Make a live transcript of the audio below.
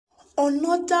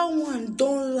Another one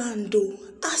don land o,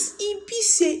 as e be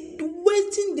say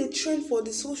wetin dey trend for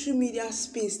the social media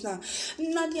space now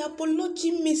na the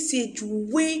apology message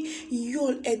wey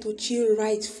Yul Edochie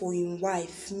write for im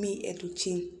wife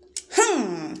Edochie.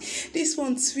 This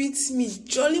one sweets me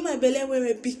jolly my belle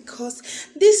well because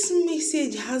this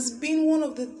message has been one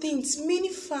of the things many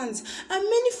fans and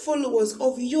many followers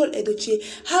of Yul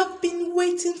Edochie have been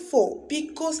waiting for,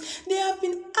 because they have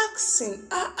been asking,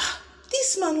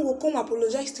 this man will come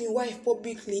apologize to his wife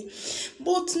publicly,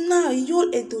 but now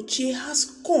Yul Edochie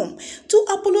has come to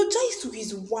apologize to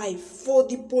his wife for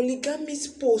the polygamous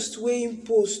post wey him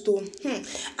post.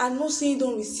 I know say he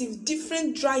don receive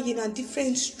different dragging and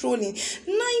different strolling.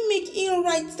 Now he make him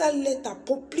write that letter,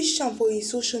 publish am for his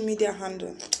social media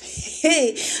handle.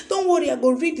 Hey, don't worry, I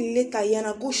go read the letter here and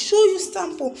I go show you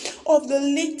sample of the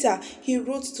letter he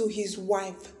wrote to his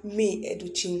wife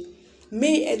Edochie.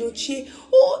 Edochie,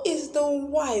 who is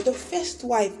the first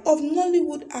wife of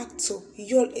Nollywood actor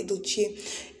Yul Edochie,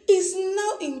 is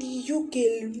now in the UK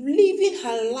living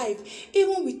her life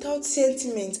even without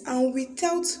sentiment and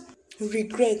without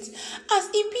regret.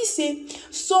 As e be say,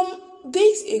 some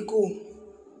days ago,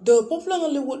 the popular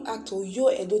Nollywood actor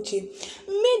Yul Edochie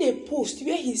made a post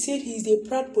where he said he is a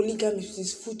proud polygamist with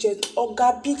his full chest.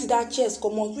 Oga beat that chest,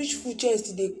 come on, which full chest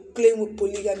did they claim with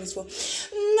polygamist for?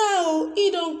 Now,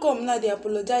 he don't come, now they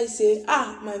apologize, say,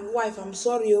 my wife, I'm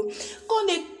sorry, come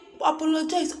they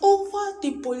apologize over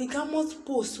the polygamous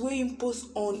post wey him post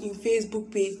on him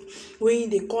Facebook page, wey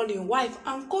they call him wife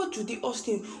and call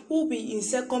judyaustin, who be in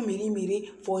second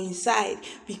miri for inside,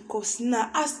 because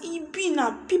now as he be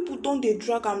now, people don't they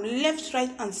drag him left,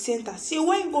 right and center. Say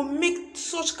when he go make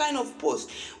such kind of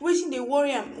post, wetin dey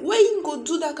worry him, when he go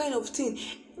do that kind of thing,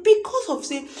 because of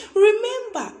say,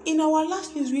 remember in our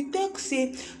last news we talk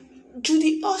say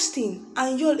Judyaustin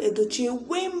and Yul Edochie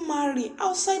were married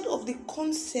outside of the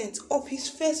consent of his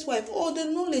first wife or the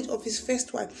knowledge of his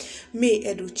first wife,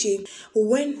 Edochie.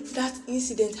 When that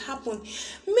incident happened,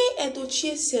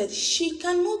 Edochie said she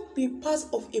cannot be part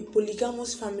of a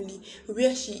polygamous family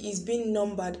where she is being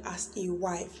numbered as a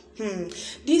wife.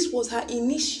 This was her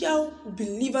initial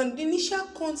belief and initial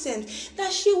consent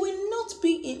that she will not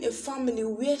be in a family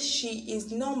where she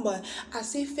is numbered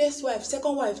as a first wife,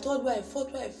 second wife, third wife,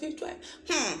 fourth wife, fifth wife.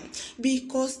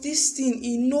 Because this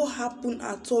thing no happen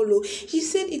at all. She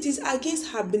said it is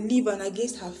against her belief and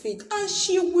against her faith, and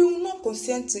she will not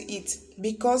consent to it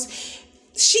because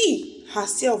she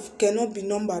herself cannot be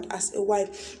numbered as a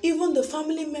wife. Even the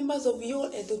family members of Yul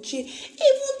Edochie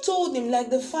even told him, like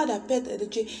the father, Pet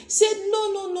Edochie, said,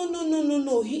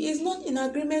 no, he is not in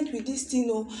agreement with this thing.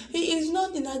 No, he is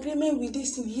not in agreement with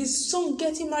this thing. His son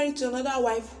getting married to another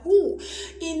wife, who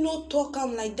he no talk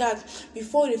him like that.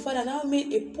 Before the father now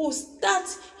made a post that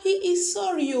he is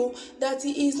sorry, that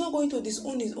he is not going to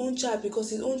disown his own child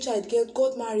because his own child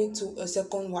got married to a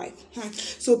second wife.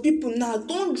 So people now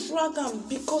don't drag him,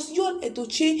 because Yul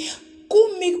Edochie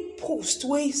go make post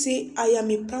where he say, I am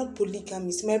a proud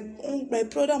polygamist, my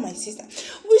brother, my sister.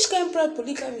 Which kind of proud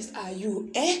polygamist are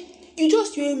you? You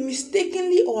just were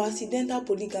mistakenly or accidental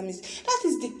polygamist. That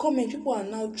is the comment people are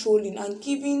now trolling and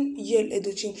giving Yul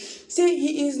Edochie. Say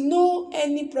he is no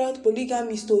any proud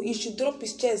polygamist, so he should drop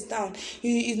his chest down.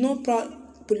 He is not proud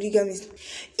polygamist.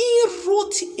 He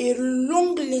wrote a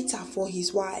long letter for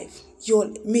his wife,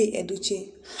 Yul Edochie.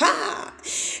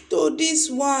 To this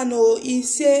one, he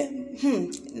said,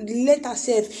 the letter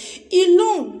said, he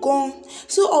long gone.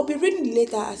 So I'll be reading the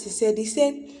letter as he said. He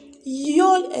said,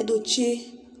 Yul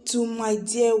Edochie, to my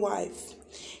dear wife,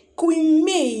 Queen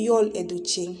Yul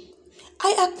Edochie,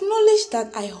 I acknowledge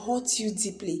that I hurt you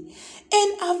deeply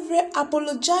and I've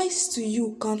apologized to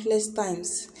you countless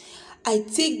times. I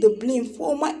take the blame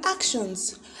for my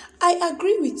actions. I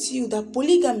agree with you that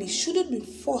polygamy shouldn't be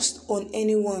forced on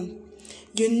anyone.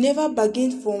 You never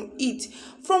bargained from it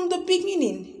from the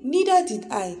beginning, neither did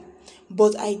I.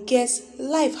 But I guess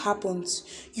life happens.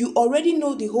 You already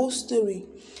know the whole story.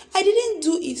 I didn't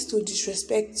do it to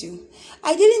disrespect you.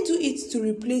 I didn't do it to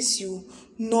replace you,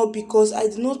 nor because I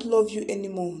do not love you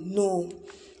anymore. No,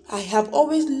 I have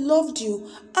always loved you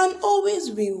and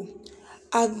always will.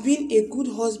 I've been a good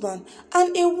husband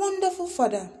and a wonderful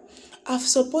father. I've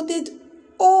supported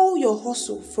all your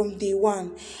hustle from day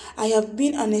one. I have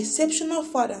been an exceptional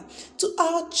father to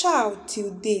our child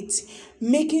till date,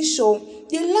 making sure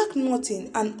they lack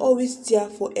nothing and always there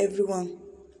for everyone.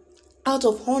 Out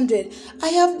of 100, I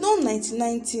have done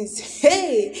 99 things.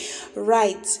 Hey,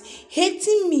 right.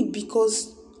 Hating me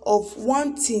because of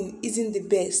one thing isn't the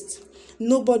best.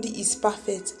 Nobody is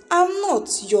perfect. I'm not,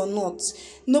 you're not.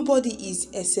 Nobody is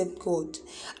except God.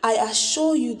 I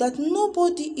assure you that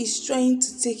nobody is trying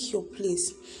to take your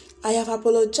place. I have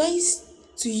apologized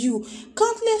to you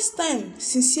countless times,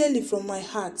 sincerely from my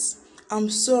heart.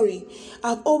 I'm sorry.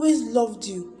 I've always loved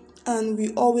you, and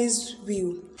we always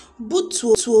will.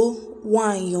 Butuo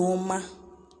Wanyoma.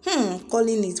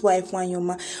 Calling his wife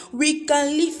Wanyoma. We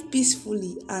can live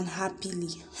peacefully and happily.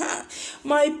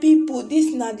 My people,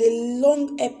 this na the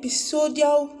long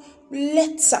episodial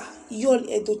letter Yul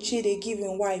Edochie dey give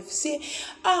him wife. Say,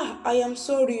 I am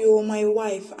sorry, oh my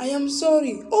wife. I am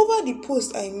sorry over the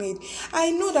post I made. I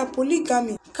know that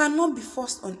polygamy cannot be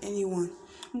forced on anyone.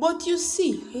 But you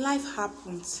see, life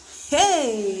happens.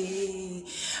 Hey,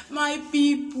 my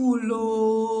people,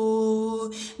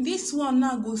 oh, this one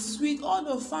now go sweet all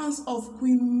the fans of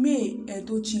Queen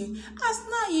Edochie. As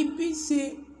now he be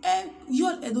say,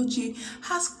 Yul Edochie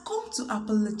has come to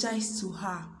apologize to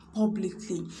her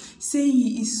publicly, saying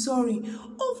he is sorry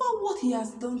over what he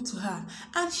has done to her,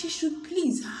 and she should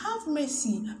please have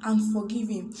mercy and forgive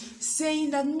him,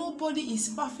 saying that nobody is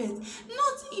perfect,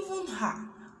 not even her.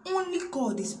 Only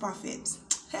God is perfect.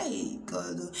 Hey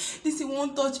God, this thing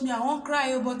won't touch me. I won't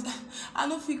cry, but I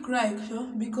don't feel cry, sure,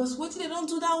 because what they don't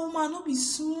do that woman, not be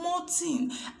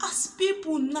smarting. As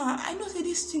people now, I know say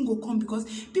this thing will come because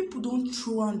people don't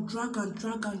throw and drag and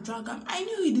drag and drag. And I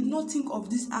knew he did not think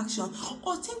of this action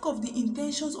or think of the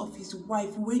intentions of his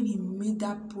wife when he made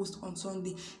that post on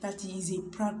Sunday that he is a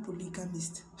proud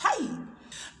polygamist. Hi,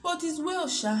 but it's well,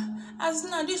 sha. As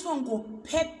now this one go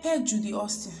pepper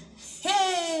judyaustin.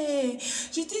 Hey,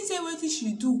 she thinks say what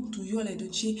she do to Yul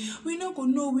Edochie. We no go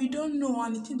know, we don't know,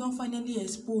 and it don't finally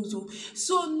expose.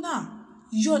 So now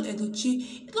Yul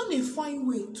Edochie don't find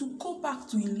way to go back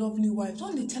to his lovely wife.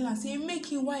 Don't they tell her say make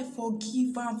his wife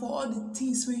forgive her for all the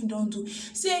things we don't do.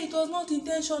 Say it was not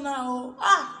intentional.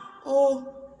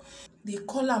 They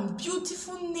call them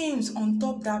beautiful names on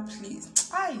top that place.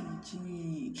 Ay, gee.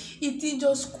 It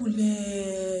just cool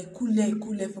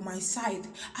for my side.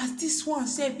 As this one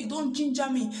said, it don't ginger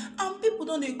me. And people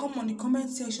don't they come on the comment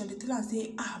section, they tell us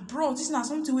say, bro, this is not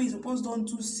something we supposed don't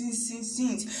do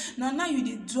since. Now you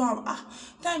did do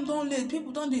time don't let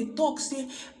people don't they talk say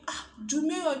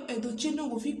Yul Edochie no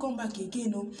go fit come back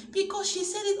again, no, because she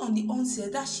said it on the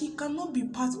onset that she cannot be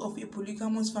part of a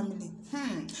polygamous family.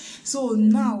 So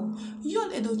now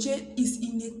Yul Edochie is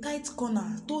in a tight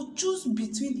corner to choose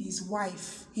between his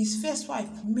wife, his first wife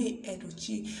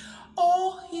Edochie,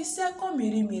 or his second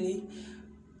Mary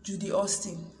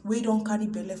judyaustin, we don't carry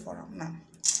belle for him now.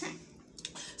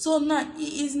 So now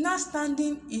he is now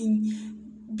standing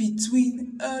in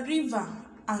between a river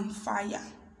and fire.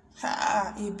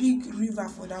 A big river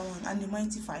for that one and a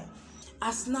mighty fire.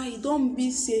 As now he don't be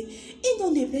say, he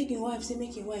don't dey beg his wife, say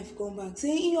make his wife come back.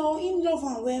 Say, him love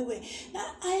her well. Now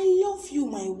I love you,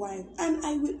 my wife, and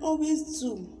I will always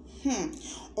do.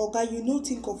 Oga, you no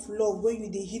think of love when you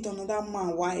dey hit another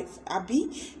man wife,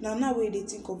 abi? Now where they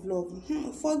think of love.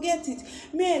 Forget it.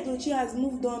 Edochie has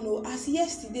moved on. As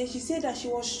yesterday, she said that she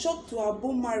was shocked to her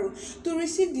bone marrow to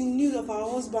receive the news of her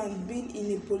husband being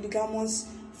in a polygamous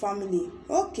family.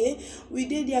 Okay, we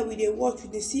did there, we did watch, we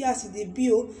did see as they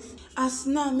bill. As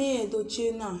now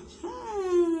Edochie now.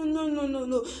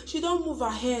 No. She don't move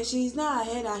ahead. She is not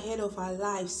ahead of her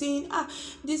life, saying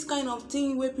this kind of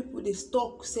thing where people they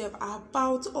talk self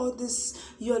about all this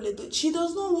Yul Edochie. She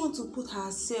does not want to put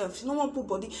herself. She don't want to put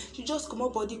body. She just come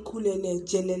up body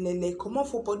jelele, come up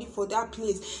for body for that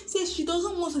place. Says she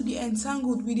doesn't want to be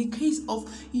entangled with the case of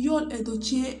Yul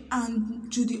Edochie and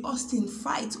judyaustin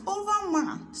fight over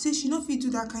man. Say she not fit do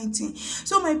that kind of thing.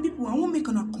 So my people, I won't make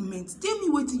on a comment. Tell me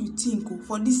what you think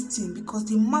for this thing, because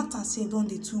the matter say don't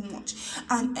they too much,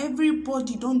 and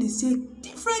everybody don't they say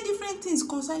different things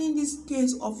concerning this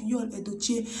case of Yul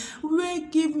Edochie. We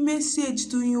give message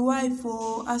to your wife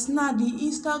for as now the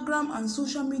Instagram and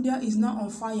social media is now on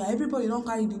fire. Everybody don't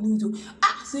carry the news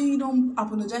say you don't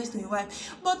apologize to your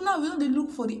wife, but now we don't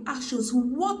look for the actions.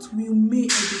 What will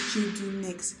Edochie do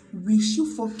next? Will she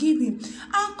forgive him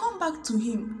and come back to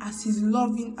him as his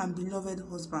loving and beloved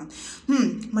husband?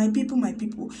 My people,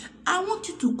 I want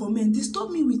you to comment.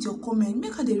 Disturb me with your comment.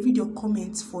 Make her they read your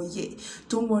comments for you.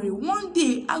 Don't worry, one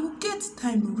day I will get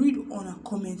time to read on a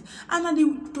comment,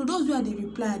 and to those where they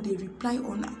reply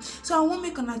on her. So I want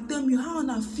make her tell me how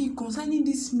I feel concerning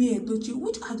this Edochie.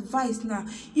 Which advice now,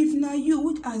 if now you,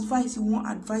 which advice you want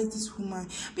advise this woman?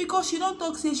 Because she don't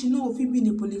talk say she know if he be in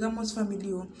a polygamous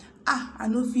family. I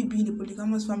know if he be in a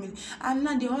polygamous family, and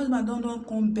now the husband don't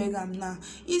come beg him now.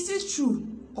 Is this true?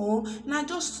 or na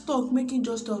just talk, making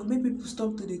just talk, make people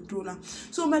stop to the troll am.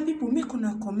 So my people, make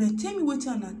una comment, tell me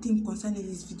wetin una think concerning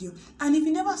this video. And if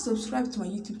you never subscribe to my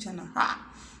YouTube channel,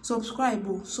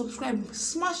 subscribe,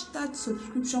 smash that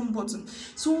subscription button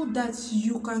so that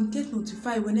you can get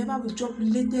notified whenever we drop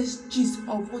latest gist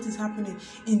of what is happening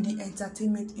in the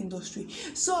entertainment industry.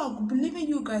 So I'll be leaving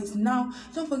you guys now.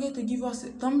 Don't forget to give us a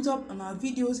thumbs up on our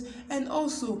videos and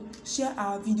also share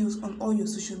our videos on all your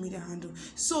social media handles.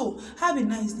 So have a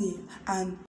nice day and